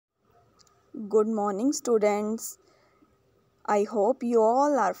Good morning, students. I hope you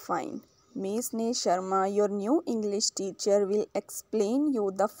all are fine. Miss Neet Sharma, your new English teacher, will explain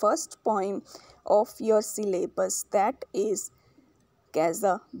you the first poem of your syllabus, that is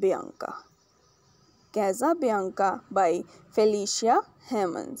Casabianca. Casabianca by Felicia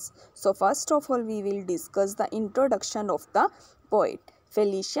Hemans. So first of all, we will discuss the introduction of the poet.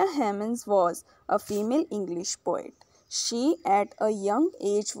 Felicia Hemans was a female English poet. She at a young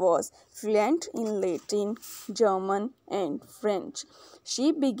age was fluent in Latin, German and French.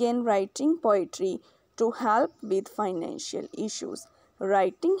 She began writing poetry to help with financial issues.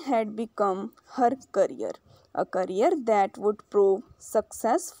 Writing had become her career, a career that would prove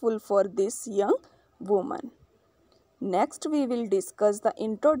successful for this young woman. Next, we will discuss the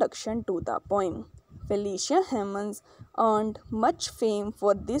introduction to the poem. Felicia Hemans earned much fame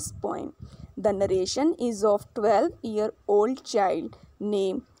for this poem. The narration is of 12-year-old child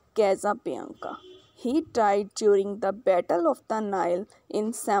named Casabianca. He died during the Battle of the Nile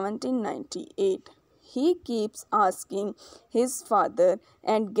in 1798. He keeps asking his father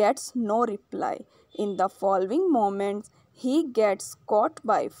and gets no reply. In the following moments, he gets caught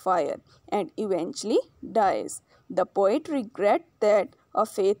by fire and eventually dies. The poet regrets that a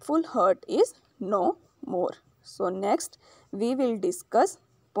faithful heart is no more. So next we will discuss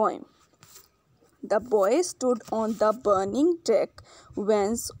poem. The boy stood on the burning deck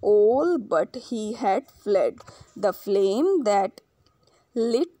whence all but he had fled. The flame that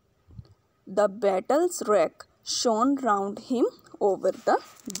lit the battle's wreck shone round him over the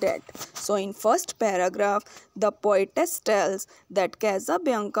dead. So in first paragraph, the poetess tells that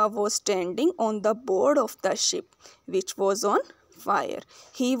Casabianca was standing on the board of the ship, which was on fire.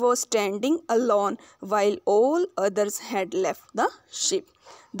 He was standing alone while all others had left the ship.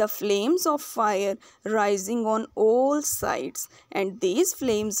 The flames of fire rising on all sides, and these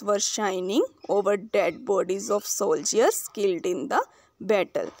flames were shining over dead bodies of soldiers killed in the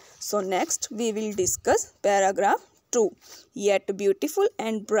battle. So next we will discuss paragraph 2. Yet beautiful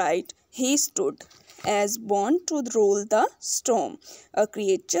and bright he stood, as born to rule the storm, a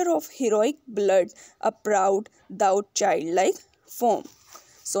creature of heroic blood, a proud, thou childlike form.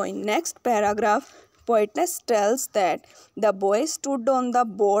 So in next paragraph, poetess tells that the boy stood on the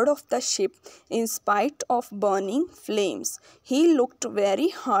board of the ship in spite of burning flames. He looked very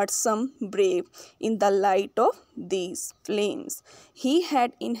handsome, brave in the light of these flames. He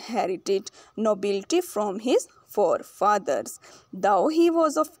had inherited nobility from his forefathers. Though he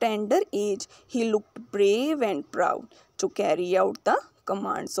was of tender age, he looked brave and proud to carry out the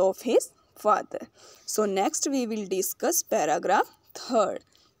commands of his father. So next we will discuss paragraph 3.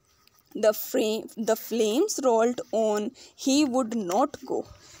 The flames rolled on, he would not go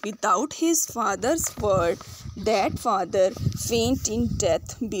without his father's word. That father faint in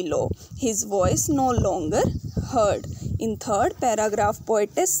death below, his voice no longer heard. In third paragraph,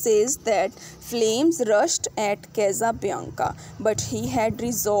 poetess says that flames rushed at Casabianca, but he had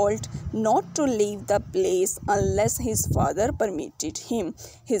resolved not to leave the place unless his father permitted him.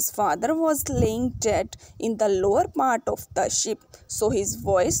 His father was lying dead in the lower part of the ship, so his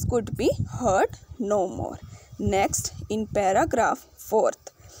voice could be heard no more. Next, in paragraph 4,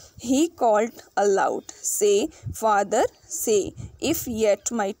 he called aloud, say, Father, say, if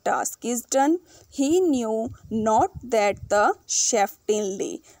yet my task is done. He knew not that the chieftain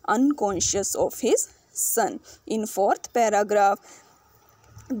lay unconscious of his son. In fourth paragraph,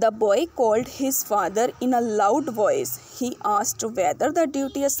 the boy called his father in a loud voice. He asked whether the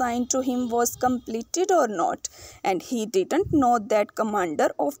duty assigned to him was completed or not, and he didn't know that commander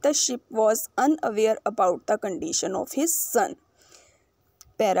of the ship was unaware about the condition of his son.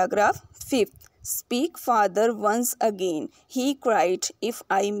 Paragraph 5. Speak, father, once again, he cried, if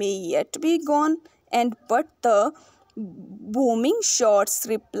I may yet be gone. And but the booming shots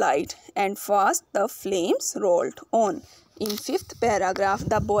replied, and fast the flames rolled on. In fifth paragraph,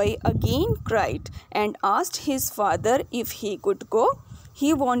 the boy again cried and asked his father if he could go.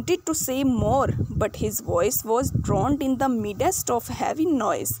 He wanted to say more, but his voice was drowned in the midst of heavy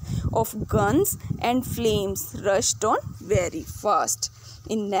noise of guns, and flames rushed on very fast.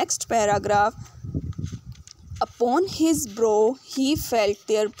 In next paragraph, upon his brow he felt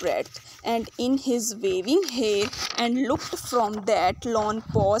their breath, and in his waving hair, and looked from that lone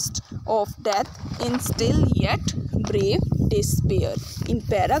post of death in still yet brave despair. In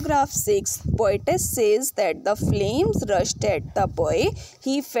paragraph 6, poetess says that the flames rushed at the boy.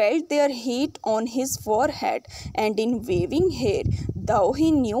 He felt their heat on his forehead and in waving hair, though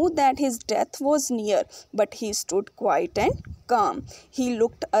he knew that his death was near, but he stood quiet and calm. He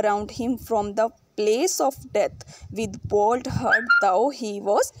looked around him from the place of death with bold heart, though he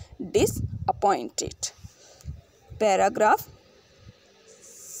was dismayed. appointed. Paragraph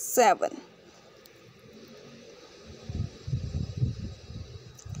 7.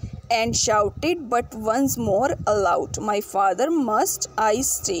 And shouted but once more aloud, My father, must I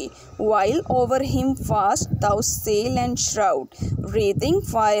stay, while over him fast thou sail and shroud, wreathing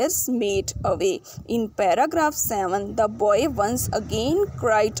fires made away. In paragraph 7, the boy once again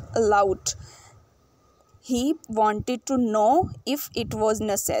cried aloud. He wanted to know if it was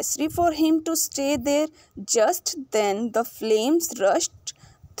necessary for him to stay there. Just then the flames rushed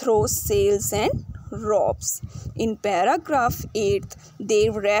through sails and ropes. In paragraph 8, they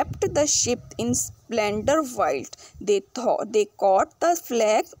wrapped the ship in splendor wild. They caught the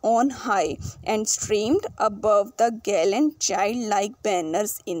flag on high and streamed above the gallant child like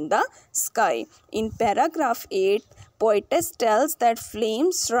banners in the sky. In paragraph 8, poetess tells that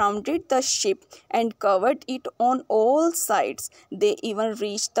flames surrounded the ship and covered it on all sides. They even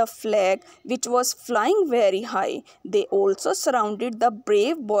reached the flag, which was flying very high. They also surrounded the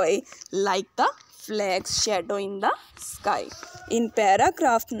brave boy like the flag's shadow in the sky. In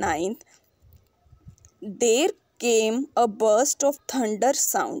paragraph 9, there came a burst of thunder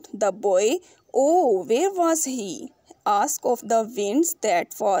sound. The boy, oh, where was he? Asked of the winds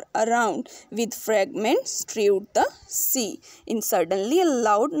that far around, with fragments strewed the sea. And suddenly a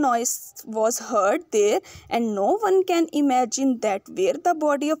loud noise was heard there, and no one can imagine that where the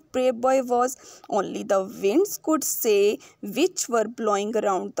body of brave boy was. Only the winds could say which were blowing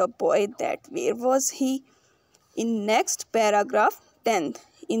around the boy, that where was he. In next paragraph 10th,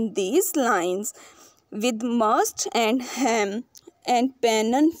 in these lines, with mast and helm and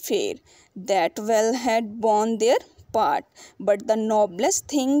pennon fair, that well had borne their part, but the noblest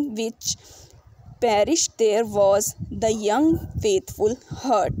thing which perished there was the young faithful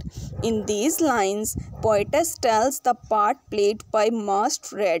heart. In these lines, poetess tells the part played by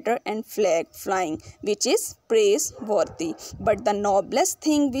mast, rudder and flag flying, which is praiseworthy, but the noblest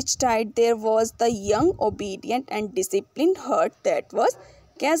thing which died there was the young, obedient and disciplined heart, that was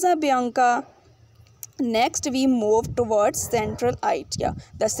Casabianca. Next, we move towards central idea.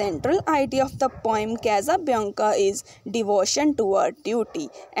 The central idea of the poem Casabianca is devotion to our duty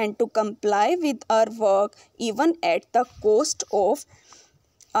and to comply with our work even at the cost of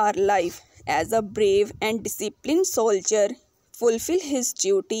our life. As a brave and disciplined soldier fulfill his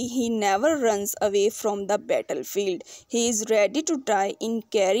duty, he never runs away from the battlefield. He is ready to die in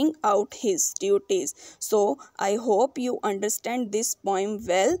carrying out his duties. So, I hope you understand this poem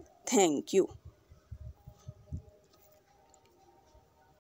well. Thank you.